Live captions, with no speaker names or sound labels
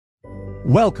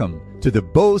Welcome to the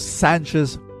Bo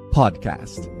Sanchez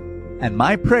podcast. And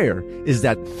my prayer is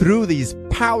that through these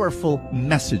powerful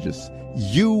messages,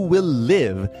 you will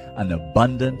live an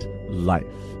abundant life.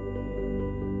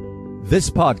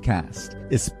 This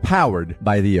podcast is powered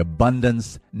by the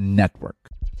Abundance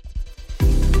Network.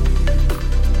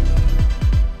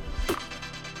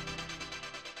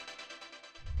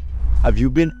 Have you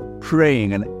been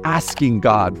praying and asking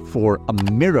God for a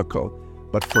miracle,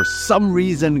 but for some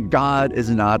reason God is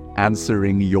not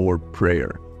answering your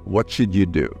prayer? What should you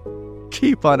do?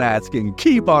 Keep on asking,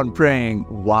 keep on praying.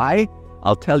 Why?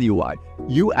 I'll tell you why.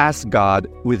 You ask God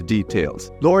with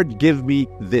details. Lord, give me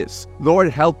this. Lord,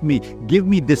 help me. Give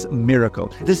me this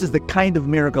miracle. This is the kind of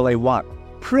miracle I want.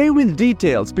 Pray with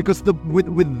details, because with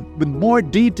more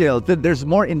details, then there's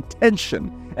more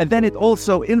intention. And then it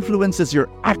also influences your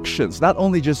actions, not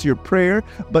only just your prayer,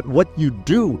 but what you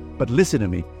do. But listen to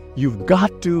me. You've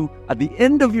got to, at the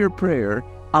end of your prayer,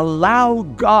 allow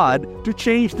God to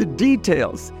change the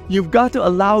details. You've got to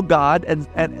allow God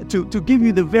and to give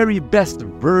you the very best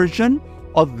version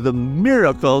of the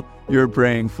miracle you're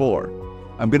praying for.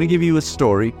 I'm going to give you a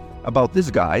story about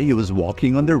this guy. He was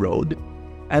walking on the road,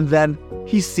 and then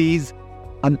he sees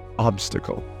an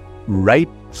obstacle right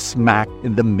smack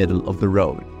in the middle of the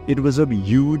road. It was a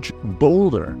huge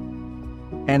boulder.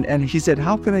 And he said,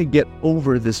 how can I get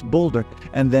over this boulder?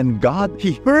 And then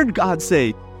he heard God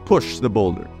say, push the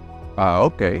boulder.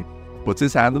 Okay. Puts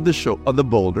his hand on the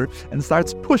boulder and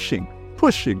starts pushing.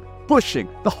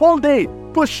 The whole day,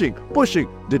 pushing.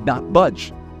 Did not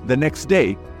budge. The next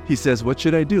day, he says, what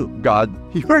should I do?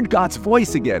 He heard God's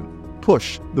voice again.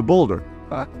 Push the boulder.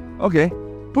 Okay.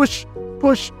 Push.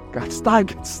 Gets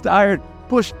tired.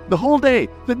 Push the whole day.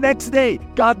 The next day,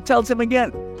 God tells him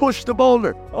again, push the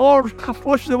boulder.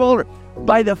 Push the boulder.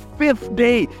 By the fifth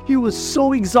day, he was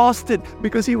so exhausted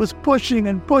because he was pushing.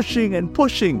 And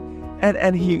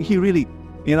he really,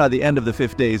 at the end of the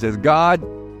fifth day, he says, God,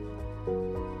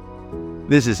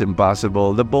 this is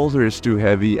impossible. The boulder is too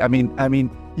heavy.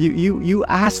 You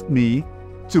asked me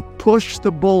to push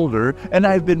the boulder, and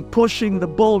I've been pushing the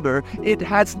boulder. It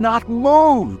has not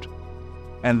moved.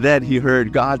 And then he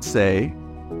heard God say,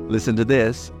 listen to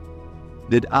this.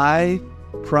 Did I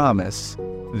promise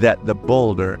that the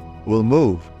boulder will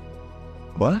move?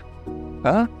 What?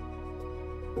 Huh?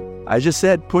 I just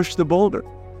said push the boulder.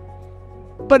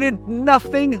 But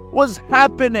nothing was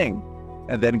happening.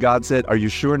 And then God said, are you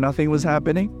sure nothing was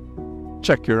happening?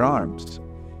 Check your arms.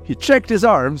 He checked his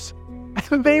arms,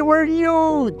 and they were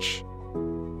huge.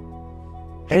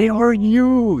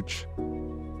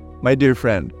 My dear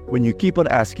friend, when you keep on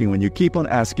asking,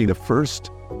 the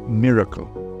first miracle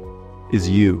is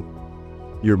you.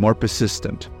 You're more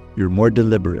persistent. You're more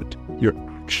deliberate. Your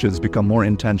actions become more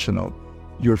intentional.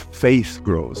 Your faith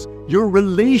grows. Your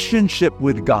relationship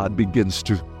with God begins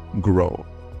to grow.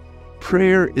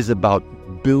 Prayer is about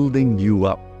building you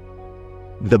up.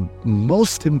 The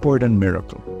most important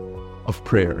miracle of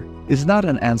prayer is not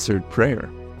an answered prayer.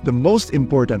 The most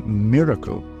important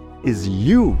miracle is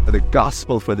you. The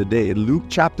gospel for the day in Luke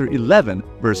chapter 11,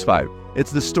 verse 5.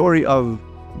 It's the story of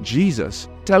Jesus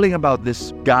telling about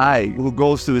this guy who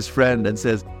goes to his friend and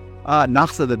says,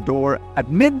 knocks at the door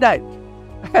at midnight.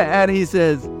 And he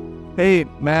says, hey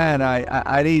man,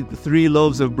 I need 3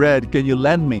 loaves of bread. Can you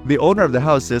lend me? The owner of the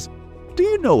house says, do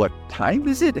you know what time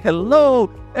is it? Hello,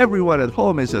 everyone at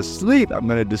home is asleep. I'm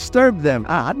going to disturb them.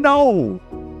 No.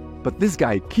 But this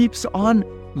guy keeps on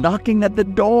knocking at the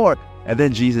door. And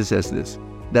then Jesus says this,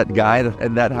 that guy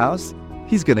in that house,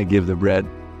 he's going to give the bread,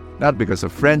 not because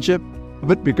of friendship,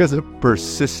 but because of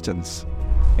persistence.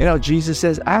 Jesus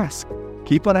says, ask,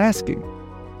 keep on asking.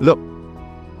 Look,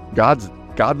 God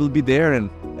will be there, and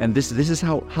this is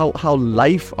how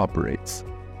life operates.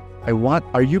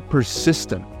 Are you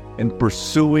persistent in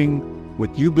pursuing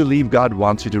what you believe God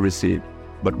wants you to receive?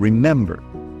 But remember,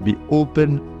 be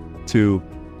open to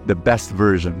the best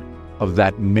version of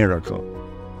that miracle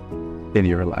in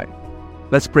your life.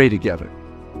 Let's pray together.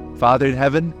 Father in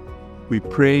heaven, we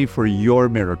pray for your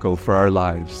miracle for our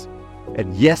lives.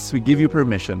 And yes, we give you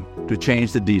permission to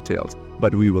change the details,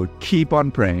 but we will keep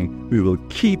on praying. We will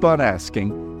keep on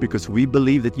asking, because we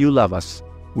believe that you love us.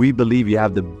 We believe you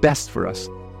have the best for us.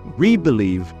 We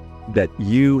believe that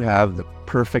you have the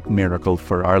perfect miracle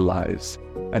for our lives,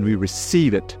 and we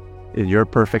receive it in your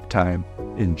perfect time,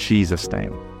 in Jesus'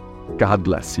 name. God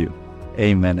bless you.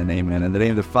 Amen and amen. In the name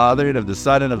of the Father, and of the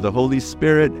Son, and of the Holy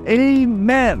Spirit.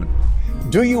 Amen.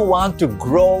 Do you want to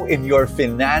grow in your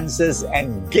finances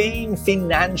and gain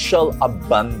financial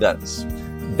abundance?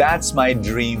 That's my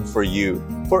dream for you.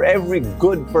 For every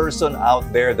good person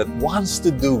out there that wants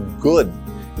to do good,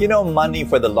 You know, money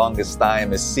for the longest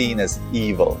time is seen as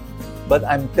evil. But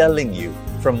I'm telling you,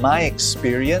 from my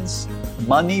experience,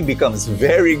 money becomes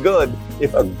very good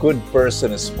if a good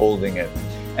person is holding it.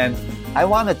 And I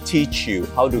want to teach you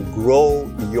how to grow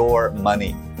your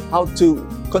money, how to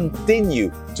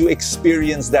continue to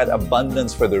experience that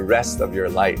abundance for the rest of your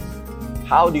life.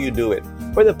 How do you do it?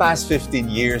 For the past 15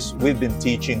 years, we've been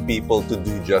teaching people to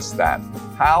do just that.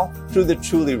 How? Through the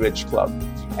Truly Rich Club.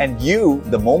 And you,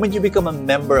 the moment you become a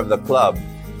member of the club,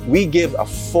 we give a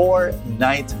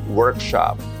 4-night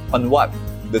workshop on what?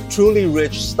 The Truly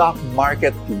Rich Stock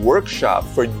Market Workshop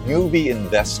for newbie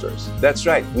investors. That's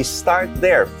right. We start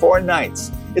there, 4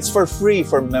 nights. It's for free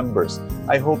for members.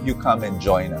 I hope you come and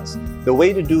join us. The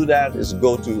way to do that is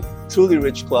go to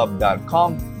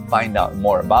trulyrichclub.com, find out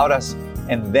more about us,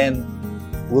 and then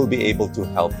we'll be able to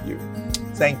help you.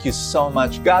 Thank you so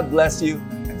much. God bless you,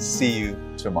 and see you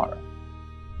tomorrow.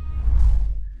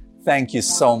 Thank you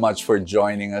so much for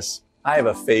joining us. I have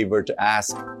a favor to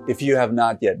ask. If you have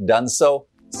not yet done so,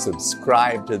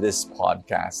 subscribe to this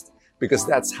podcast, because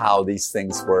that's how these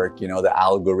things work, you know, the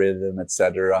algorithm,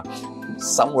 etc.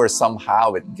 Somewhere,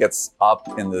 somehow it gets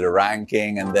up in the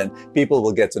ranking, and then people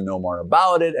will get to know more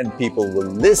about it, and people will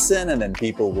listen, and then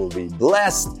people will be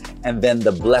blessed, and then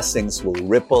the blessings will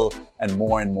ripple, and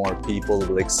more people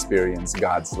will experience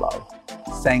God's love.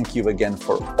 Thank you again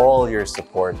for all your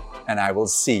support, and I will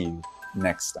see you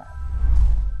next time.